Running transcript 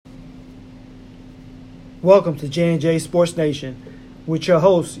Welcome to J&J Sports Nation with your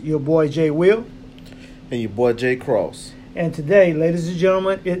host, your boy Jay Will. And your boy Jay Cross. And today, ladies and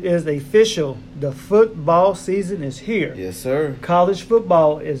gentlemen, it is official. The football season is here. Yes, sir. College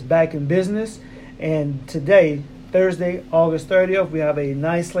football is back in business. And today, Thursday, August 30th, we have a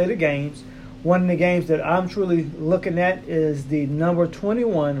nice slate of games. One of the games that I'm truly looking at is the number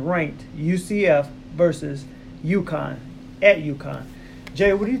 21 ranked UCF versus UConn at UConn.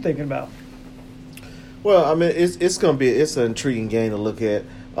 Jay, what are you thinking about? Well, I mean, it's going to be an intriguing game to look at.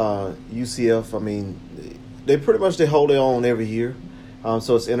 UCF, I mean, they hold their own every year.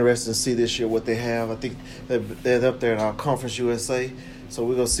 So it's interesting to see this year what they have. I think they're up there in our Conference USA. So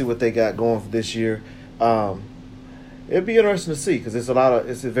we're going to see what they got going for this year. It'd be interesting to see because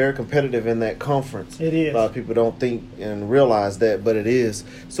it's very competitive in that conference. It is. A lot of people don't think and realize that, but it is.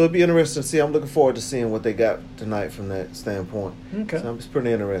 So it'd be interesting to see. I'm looking forward to seeing what they got tonight from that standpoint. Okay. So it's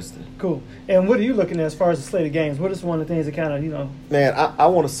pretty interesting. Cool. And what are you looking at as far as the slate of games? What is one of the things that kind of, Man, I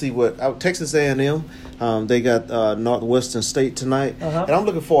want to see what Texas A&M, they got Northwestern State tonight, and I'm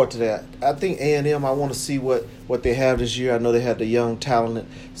looking forward to that. I think A&M, I want to see what they have this year. I know they had the young, talented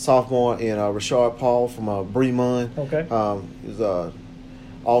sophomore in Rashard Paul from Bremond. Okay. He's a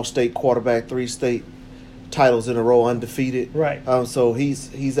all-state quarterback, 3 state titles in a row, undefeated. Right. So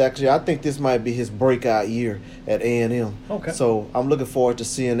he's actually, I think this might be his breakout year at A&M. Okay. So I'm looking forward to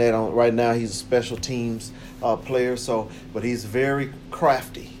seeing that. Right now, he's a special teams player. But he's very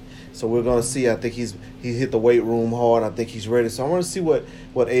crafty. So we're going to see. I think he hit the weight room hard. I think he's ready. So I want to see what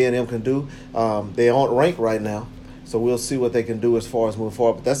A&M can do. They aren't ranked right now. So we'll see what they can do as far as moving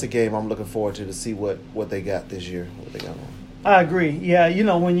forward. But that's a game I'm looking forward to see what they got this year, what they got on. I agree. Yeah,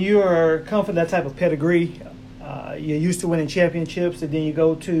 when you're come from that type of pedigree, you're used to winning championships, and then you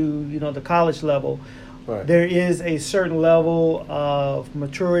go to, the college level. Right. There is a certain level of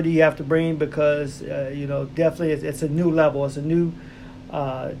maturity you have to bring because, definitely it's a new level. It's a new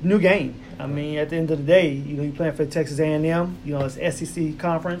game. I mean, at the end of the day, you're playing for Texas A&M. It's SEC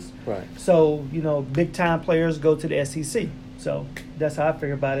conference. Right. So, big time players go to the SEC. So that's how I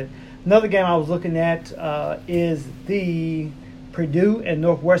figure about it. Another game I was looking at is the Purdue and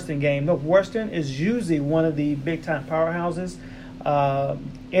Northwestern game. Northwestern is usually one of the big time powerhouses.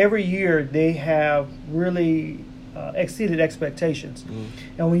 Every year they have really exceeded expectations. Mm-hmm.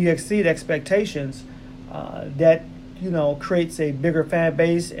 And when you exceed expectations, that creates a bigger fan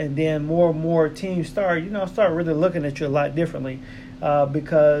base, and then more and more teams start really looking at you a lot differently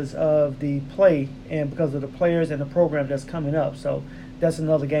because of the play and because of the players and the program that's coming up. So that's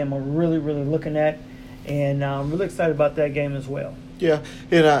another game I'm really, really looking at, and I'm really excited about that game as well. Yeah,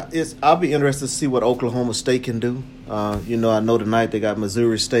 and I'll be interested to see what Oklahoma State can do. I know tonight they got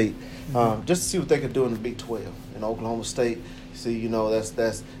Missouri State, just to see what they can do in the Big 12. In Oklahoma State, see,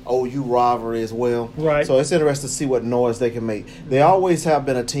 that's OU rivalry as well. Right. So it's interesting to see what noise they can make. They always have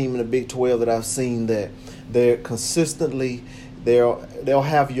been a team in the Big 12 that I've seen that they're consistently they'll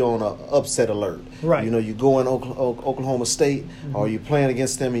have you on an upset alert. Right. You go in Oklahoma State, or you're playing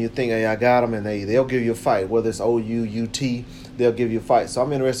against them and you think, hey, I got them, and they'll give you a fight. Whether it's OU, UT, they'll give you a fight. So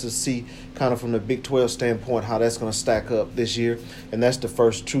I'm interested to see kind of from the Big 12 standpoint how that's going to stack up this year. And that's the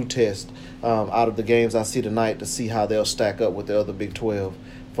first true test out of the games I see tonight to see how they'll stack up with the other Big 12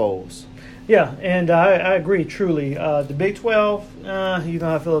 foes. Yeah, and I agree truly. The Big 12, how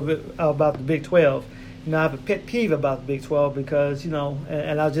I feel a bit about the Big 12. I have a pet peeve about the Big 12 because, and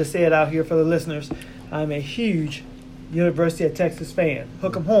I'll just say it out here for the listeners, I'm a huge University of Texas fan.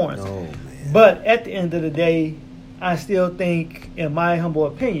 Hook 'em horns. Oh, man. But at the end of the day, I still think, in my humble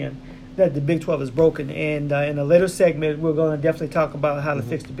opinion, that the Big 12 is broken. And in a later segment, we're going to definitely talk about how to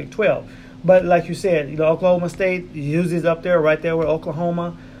fix the Big 12. But like you said, Oklahoma State usually is up there, right there with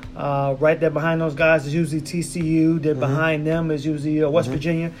Oklahoma. Right there behind those guys is usually TCU. Then behind them is usually West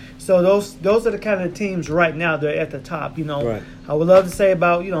Virginia. So those are the kind of teams right now that are at the top. Right. I would love to say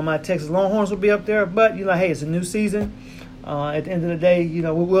about my Texas Longhorns will be up there, but hey, it's a new season. At the end of the day,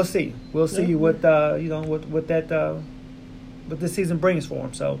 we'll see. We'll see what this season brings for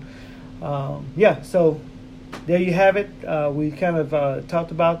them. So So there you have it. We kind of talked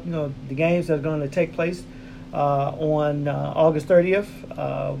about the games that are going to take place on August 30th.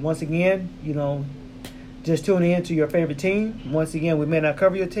 Once again, just tuning in to your favorite team. Once again, we may not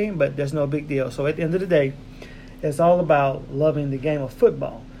cover your team, but there's no big deal. So at the end of the day, it's all about loving the game of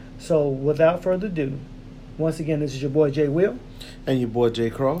football. So without further ado, once again, this is your boy Jay Will. And your boy Jay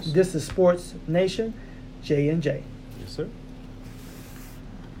Cross. This is Sports Nation, J&J. Yes, sir.